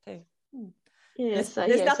things like that too. Yeah,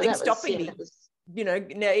 there's nothing stopping me.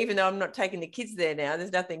 Now, even though I'm not taking the kids there now,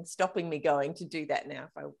 there's nothing stopping me going to do that now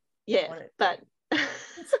if I want it. But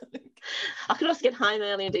I could also get home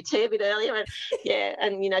early and do tea a bit earlier, and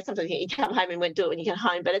sometimes you come home and won't do it when you get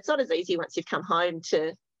home, but it's not as easy once you've come home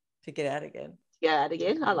to get out again.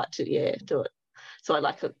 I like to do it. So I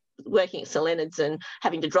like working at St Leonard's and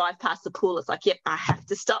having to drive past the pool. It's like, I have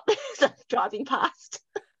to stop driving past.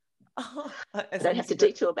 I don't have to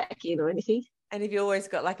detour back in or anything. And have you always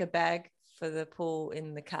got like a bag for the pool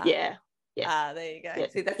in the car? Yeah. There you go. Yeah.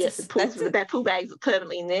 See, the pool bags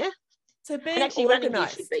permanently in there. So being and actually organised. Running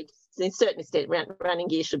gear should be, to a certain extent, running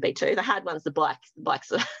gear should be too. The hard one's the bikes. The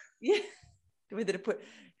bikes are whether to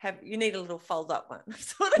you need a little fold up one.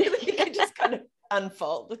 So you can just kind of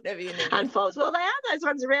unfold whenever you need unfolds. Well, they are those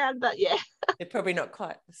ones around, but they're probably not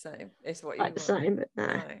quite the same as what you want. The same, but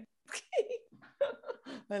no.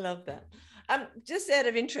 I love that. Just out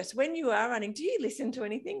of interest, when you are running, do you listen to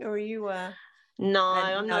anything, or are you No,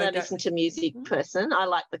 I'm not a listen to music person. I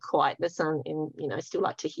like the quietness and still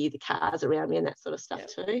like to hear the cars around me and that sort of stuff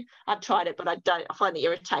too. I've tried it, but I find it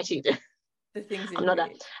irritating. The things I'm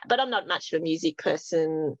not much of a music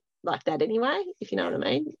person like that anyway, if you know what I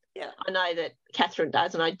mean. Yeah. I know that Catherine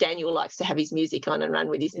does, and I know Daniel likes to have his music on and run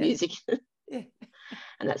with his music and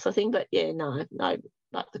that sort of thing. But no, like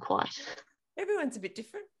the quiet. Everyone's a bit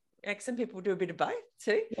different. Like some people do a bit of both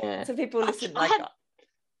too. Yeah. Some people listen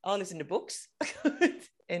I'll listen to books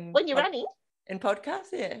and when you're running and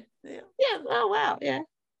podcasts. Yeah. Oh wow. Yeah.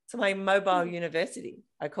 So my mobile university,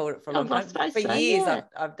 I called it for a long time. For years,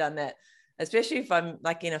 I've done that, especially if I'm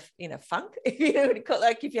like in a funk.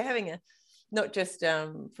 Like if you're having not just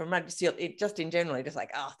from run, just in general, just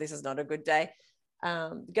like, oh, this is not a good day.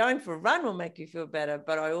 Going for a run will make you feel better,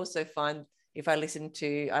 but I also find if I listen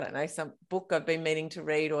to, I don't know, some book I've been meaning to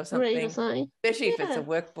read or something, especially if it's a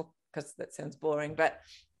workbook, because that sounds boring, but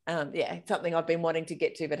it's something I've been wanting to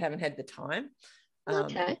get to but haven't had the time.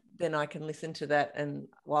 Okay. then I can listen to that and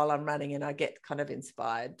while I'm running, and I get kind of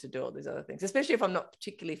inspired to do all these other things, especially if I'm not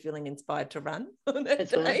particularly feeling inspired to run on that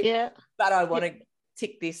day. Yeah. But I want to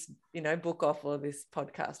tick this, book off or this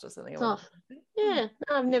podcast or something. Off. Yeah.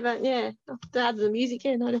 No, I've never, other than music,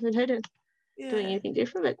 I haven't heard it doing anything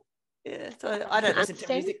different. But yeah, so I don't listen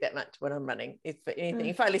to music that much when I'm running. If for anything,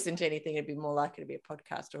 if I listen to anything, it'd be more likely to be a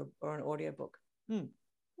podcast or an audiobook.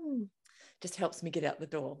 Just helps me get out the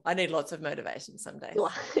door. I need lots of motivation some days.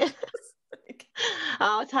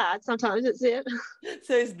 Oh, it's hard sometimes. It's it.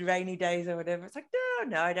 So it's rainy days or whatever. It's like,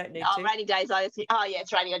 no, I don't need to. Rainy days, I think,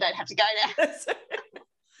 it's raining. I don't have to go now.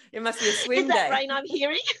 It must be a swim Is that day. rain I'm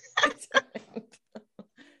hearing?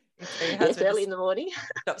 Yes, early in the morning.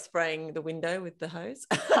 Stop spraying the window with the hose.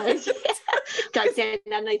 Goes down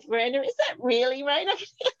underneath the veranda. Is that really rain?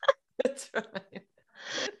 That's right.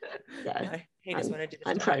 No, he just wanted to do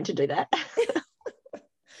I'm prone to do that.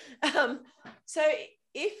 So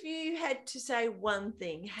if you had to say one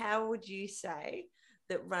thing, how would you say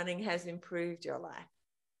that running has improved your life?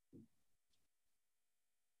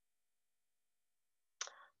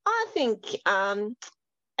 I think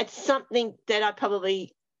it's something that I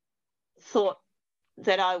probably thought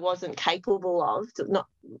that I wasn't capable of, not,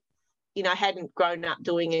 hadn't grown up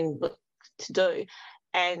doing and to do,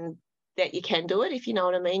 and that you can do it, if you know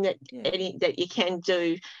what I mean, that you can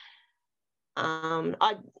do.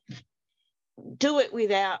 I do it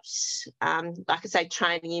without, like I say,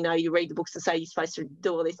 training. You read the books that say you're supposed to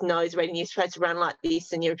do all this nose reading, you're supposed to run like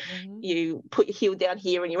this, and you put your heel down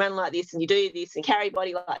here and you run like this and you do this and carry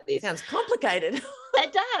body like this. Sounds complicated.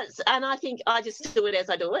 It does. And I think I just do it as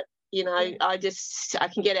I do it. I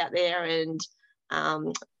can get out there and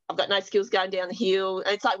I've got no skills going down the hill.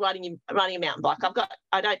 It's like riding a mountain bike.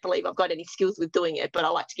 I don't believe I've got any skills with doing it, but I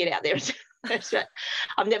like to get out there.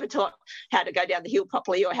 I've never taught how to go down the hill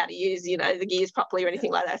properly or how to use, the gears properly or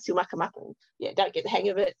anything like that. I still muck them up and don't get the hang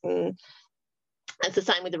of it. And it's the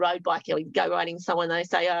same with the road bike. You go riding someone, they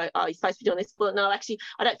say, oh, you're supposed to be doing this. Well, no, actually,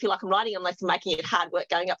 I don't feel like I'm riding unless I'm making it hard work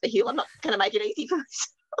going up the hill. I'm not going to make it easy for myself.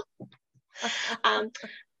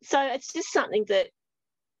 So it's just something that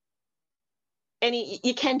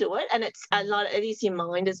you can do it, and it's a lot. It is your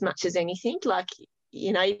mind as much as anything. Like,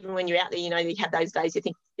 even when you're out there, you have those days you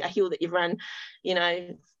think a hill that you've run,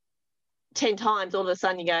 10 times, all of a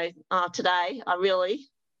sudden you go, oh, today I really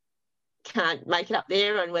can't make it up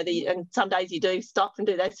there. And some days you do stop and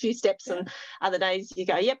do those few steps, and other days you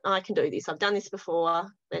go, yep, I can do this. I've done this before.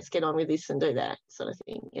 Let's get on with this and do that sort of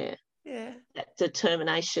thing. Yeah. Yeah. That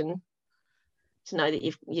determination to know that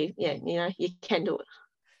you can do it.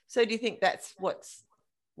 So do you think that's what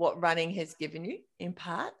running has given you in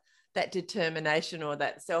part, that determination or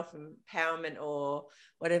that self-empowerment or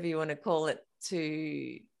whatever you want to call it,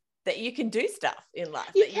 to that you can do stuff in life?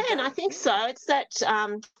 You can, I think so. It's that,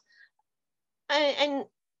 and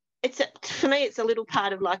it's for me, it's a little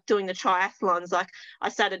part of like doing the triathlons. Like I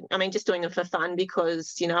started, just doing them for fun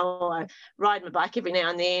because, I ride my bike every now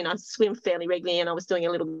and then. I swim fairly regularly and I was doing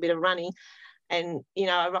a little bit of running. And,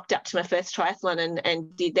 I rocked up to my first triathlon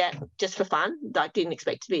and did that just for fun. I didn't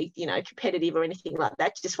expect to be, competitive or anything like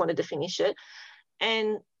that. Just wanted to finish it.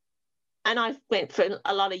 And I went for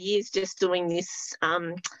a lot of years just doing this,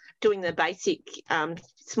 doing the basic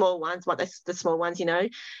small ones, the small ones, and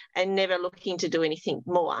never looking to do anything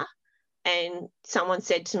more. And someone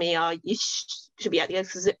said to me, oh, you should be out there,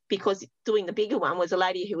 because doing the bigger one was a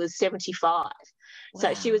lady who was 75. Wow.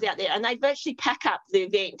 So she was out there and they'd virtually pack up the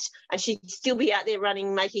event and she'd still be out there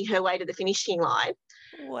running, making her way to the finishing line.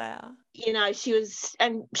 Wow. She was,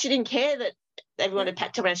 and she didn't care that everyone had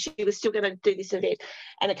packed around. She was still going to do this event.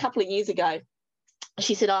 And a couple of years ago,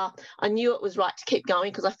 she said, oh, I knew it was right to keep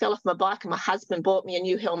going because I fell off my bike and my husband bought me a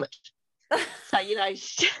new helmet. So,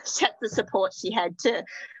 that's the support she had to,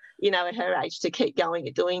 at her age, to keep going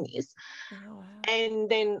at doing this. Oh, wow. And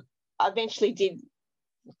then I eventually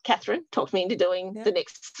Catherine talked me into doing the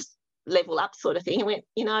next level up sort of thing and went,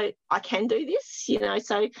 I can do this,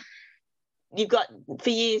 so you've got,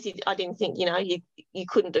 for years I didn't think, you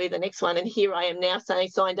couldn't do the next one, and here I am now saying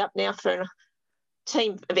signed up now for a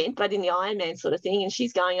team event, but in the Ironman sort of thing, and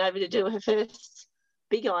she's going over to do her first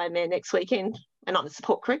big Ironman next weekend, and I'm the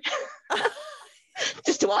support crew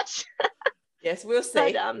just to watch. Yes, we'll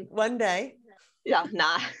see. But, one day. Yeah,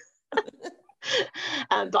 nah.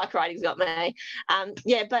 Bike riding's got me.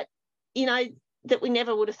 But that we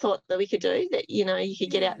never would have thought that we could do that. You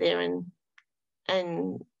could get out there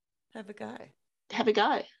and have a go.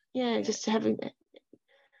 Yeah, just to have a.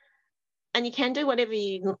 And you can do whatever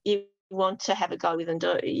you want to have a go with and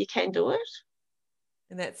do. You can do it.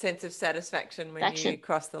 And that sense of satisfaction when you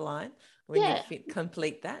cross the line, when you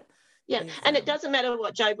complete that. Yeah, and it doesn't matter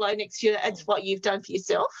what Joe Blow next to you, it's what you've done for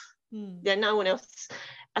yourself. Yeah, no one else.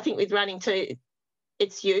 I think with running too,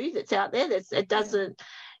 it's you that's out there. It doesn't,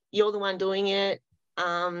 you're the one doing it.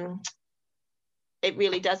 It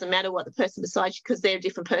really doesn't matter what the person beside you, because they're a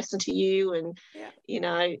different person to you, and you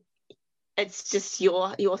know, it's just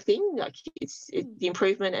your thing. Like the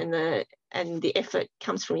improvement and the effort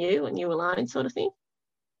comes from you and you alone, sort of thing.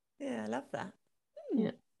 Yeah, I love that.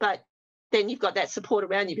 Yeah, but then you've got that support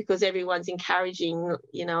around you because everyone's encouraging,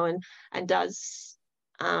 you know, and does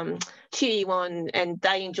cheer you on, and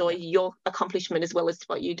they enjoy your accomplishment as well as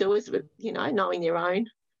what you do, as with, you know, knowing their own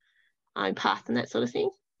path and that sort of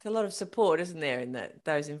thing. It's a lot of support, isn't there, in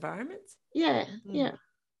those environments? Yeah,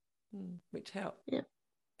 which help. Yeah.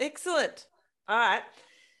 Excellent. All right.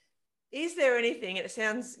 Is there anything, and it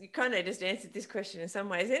sounds, you kind of just answered this question in some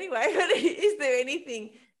ways anyway, but is there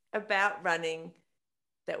anything about running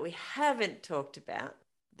that we haven't talked about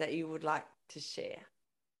that you would like to share?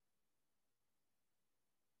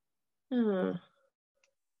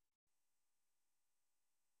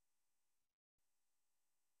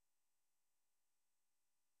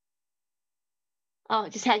 Oh,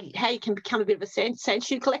 just how you can become a bit of a sand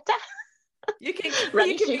shoe collector. You can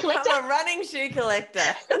become a running shoe collector.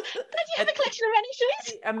 Don't you have a collection of running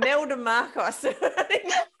shoes? Imelda Marcos.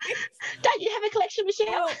 Don't you have a collection,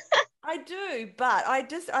 Michelle? Well, I do, but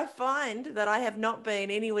I find that I have not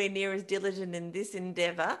been anywhere near as diligent in this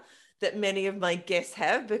endeavour that many of my guests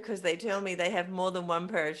have, because they tell me they have more than one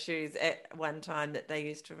pair of shoes at one time that they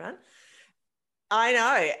used to run. I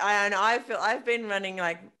know, and I feel I've been running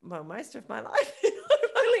most of my life. I've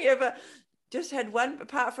only ever just had one,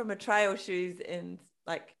 apart from a trail shoes and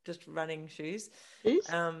just running shoes.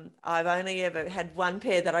 I've only ever had one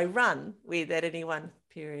pair that I run with at any one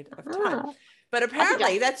period of time. But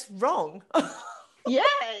apparently that's wrong. Yeah,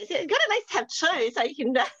 you've got to at least have two so you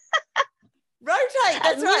can rotate.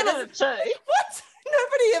 That's right. That's two. What?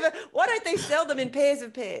 Nobody ever. Why don't they sell them in pairs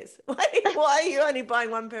of pairs? Why are you only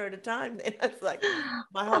buying one pair at a time? Then it's like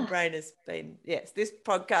my whole brain has been. Yes, this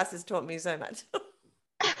podcast has taught me so much.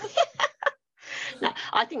 No,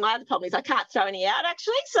 I think my other problem is I can't throw any out,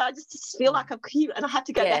 actually, so I just feel like I'm cute and I have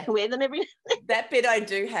to go back and wear them every now and then. That bit I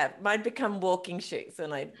do have. Mine become walking shoes,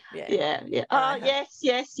 and yeah. Oh, yes,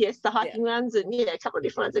 the hiking ones, and a couple of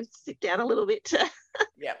different ones. I sit down a little bit.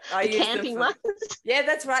 Yeah, the camping ones. Yeah,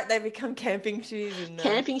 that's right. They become camping shoes and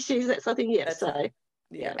camping shoes. That sort of thing. Yeah. So. Right.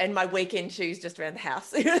 Yeah, and my weekend shoes just around the house,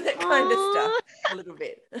 that kind of stuff, a little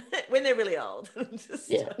bit when they're really old. No,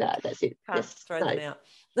 that's it. Can't throw them out.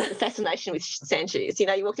 The fascination with sand shoes. You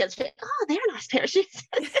walk down the street, oh, they're a nice pair of shoes.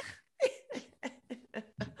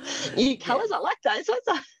 New colours, I like those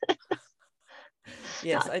ones.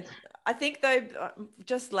 Yes, no. I think though,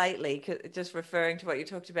 just lately, just referring to what you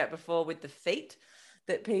talked about before with the feet,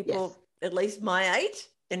 that people, at least my age,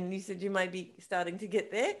 and you said you may be starting to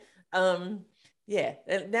get there. Yeah,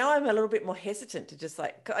 now I'm a little bit more hesitant to just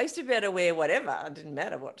I used to be able to wear whatever. It didn't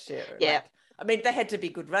matter what shoe. Yeah. I mean, they had to be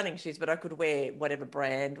good running shoes, but I could wear whatever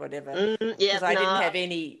brand, whatever. Because I didn't have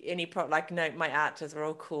any problem. My arches were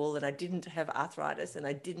all cool, and I didn't have arthritis, and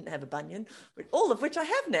I didn't have a bunion, all of which I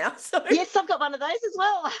have now. So yes, I've got one of those as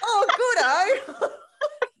well. Oh, good.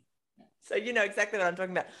 So you know exactly what I'm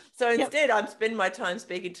talking about. So instead, I'm spending my time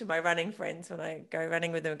speaking to my running friends when I go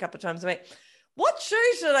running with them a couple of times a week. What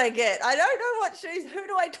shoes should I get? I don't know what shoes. Who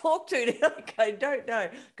do I talk to? I don't know,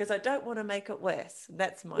 because I don't want to make it worse.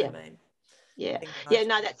 That's my main. Yeah.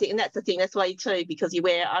 No, that's it. And that's the thing. That's why too, because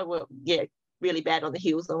I work, really bad on the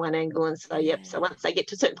heels on one angle. And so, so once they get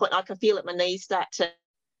to a certain point, I can feel it, my knees start to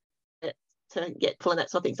get pulling, that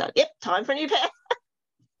sort of thing. So, time for a new pair.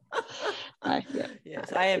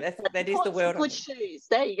 Yes, I am. That is the world. Good shoes.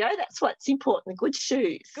 There you go. That's what's important. Good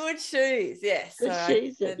shoes. Good shoes. Yes. Good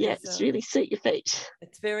shoes. Just really suit your feet.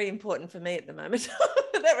 It's very important for me at the moment.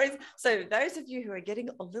 So those of you who are getting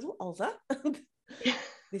a little older,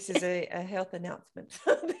 this is a health announcement.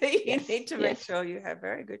 You need to make sure you have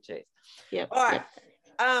very good shoes. Yeah. All right.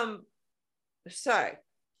 So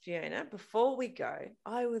Fiona, before we go,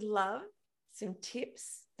 I would love some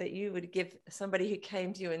tips that you would give somebody who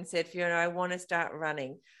came to you and said, Fiona, I want to start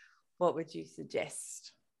running. What would you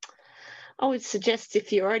suggest? I would suggest,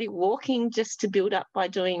 if you're already walking, just to build up by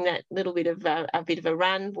doing that little bit of a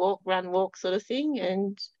run, walk sort of thing.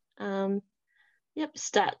 And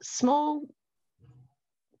start small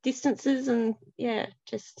distances and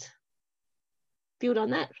just build on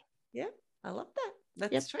that. Yeah, I love that.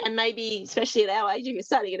 That's true. And maybe, especially at our age, if you're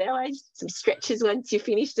starting at our age, some stretches once you're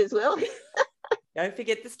finished as well. Don't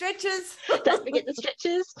forget the stretches. Don't forget the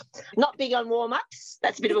stretches. Not big on warm-ups.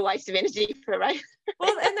 That's a bit of a waste of energy for a race.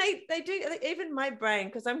 Well, and they do, even my brain,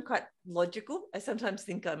 because I'm quite logical, I sometimes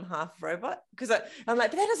think I'm half robot, because I'm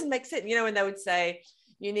like, but that doesn't make sense. You know, when they would say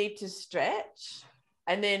you need to stretch,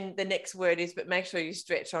 and then the next word is, but make sure you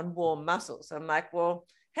stretch on warm muscles. So I'm like, well,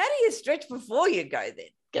 how do you stretch before you go then?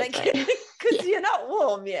 Because you're not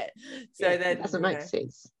warm yet. So that doesn't make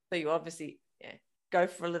sense. So you obviously go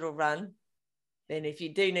for a little run. Then if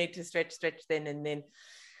you do need to stretch then, and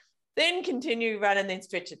then continue run and then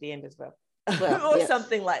stretch at the end as well. Or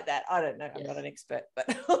something like that. I don't know. I'm not an expert, but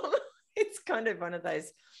it's kind of one of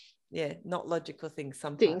those, not logical things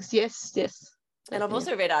sometimes. Yes. And I've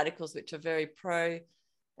also read articles which are very pro,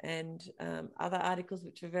 and other articles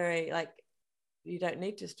which are very like, you don't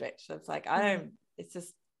need to stretch. So it's like, it's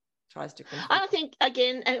just tries to confuse. I think,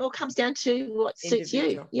 again, it all comes down to what suits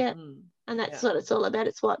you. Yeah. And that's what it's all about.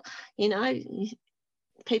 It's what,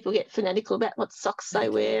 people get fanatical about what socks they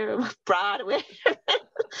wear or what bra to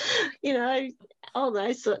wear, all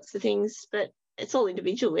those sorts of things. But it's all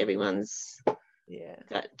individual. Everyone's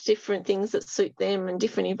got different things that suit them and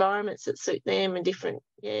different environments that suit them and different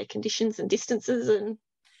conditions and distances.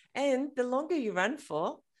 And the longer you run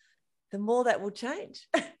for, the more that will change.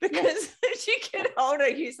 Because as you get older,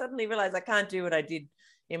 you suddenly realize I can't do what I did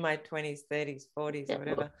in my 20s, 30s, 40s, or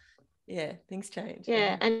whatever. Things change.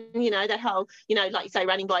 And that whole, like you say,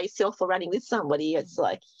 running by yourself or running with somebody, it's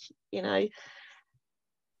like,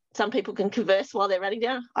 some people can converse while they're running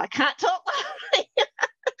down. I can't talk.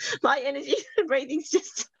 My energy and breathing's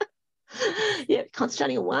just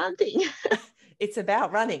concentrating on one thing. It's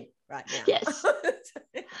about running right now.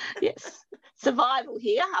 Yes. Survival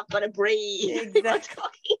here. I've got to breathe.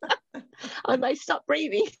 Exactly. I may stop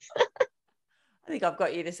breathing. I think I've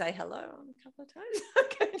got you to say hello on a couple of times. I'm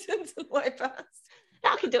going to way past.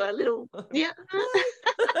 I can do a little,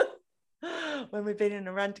 when we've been in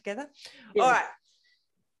a run together. All right.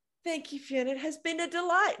 Thank you, Fiona. It has been a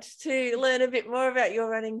delight to learn a bit more about your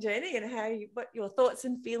running journey and what your thoughts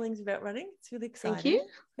and feelings about running. It's really exciting. Thank you.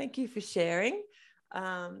 Thank you for sharing.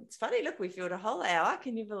 It's funny. Look, we filled a whole hour.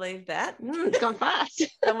 Can you believe that? It's gone fast.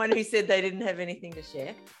 Someone who said they didn't have anything to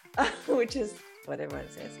share, which is what everyone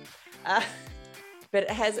says. But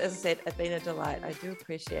it has, as I said, been a delight. I do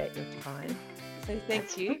appreciate your time. So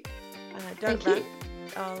thank you. Don't run.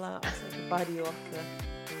 I'll say goodbye to you off the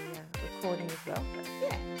recording as well. But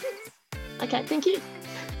thanks. Okay, thank you.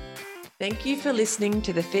 Thank you for listening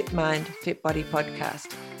to the Fit Mind, Fit Body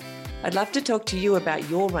podcast. I'd love to talk to you about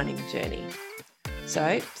your running journey.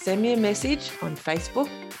 So send me a message on Facebook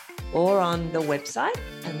or on the website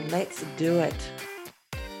and let's do it.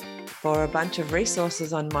 For a bunch of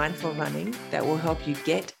resources on mindful running that will help you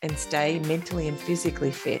get and stay mentally and physically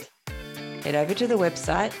fit, head over to the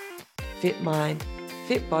website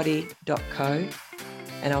fitmindfitbody.co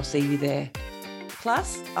and I'll see you there.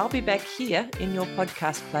 Plus, I'll be back here in your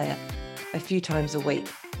podcast player a few times a week.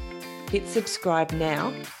 Hit subscribe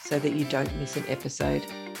now so that you don't miss an episode.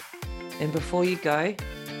 And before you go,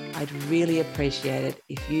 I'd really appreciate it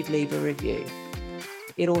if you'd leave a review.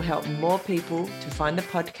 It'll help more people to find the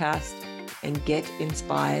podcast and get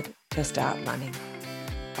inspired to start running.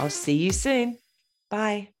 I'll see you soon.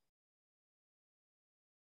 Bye.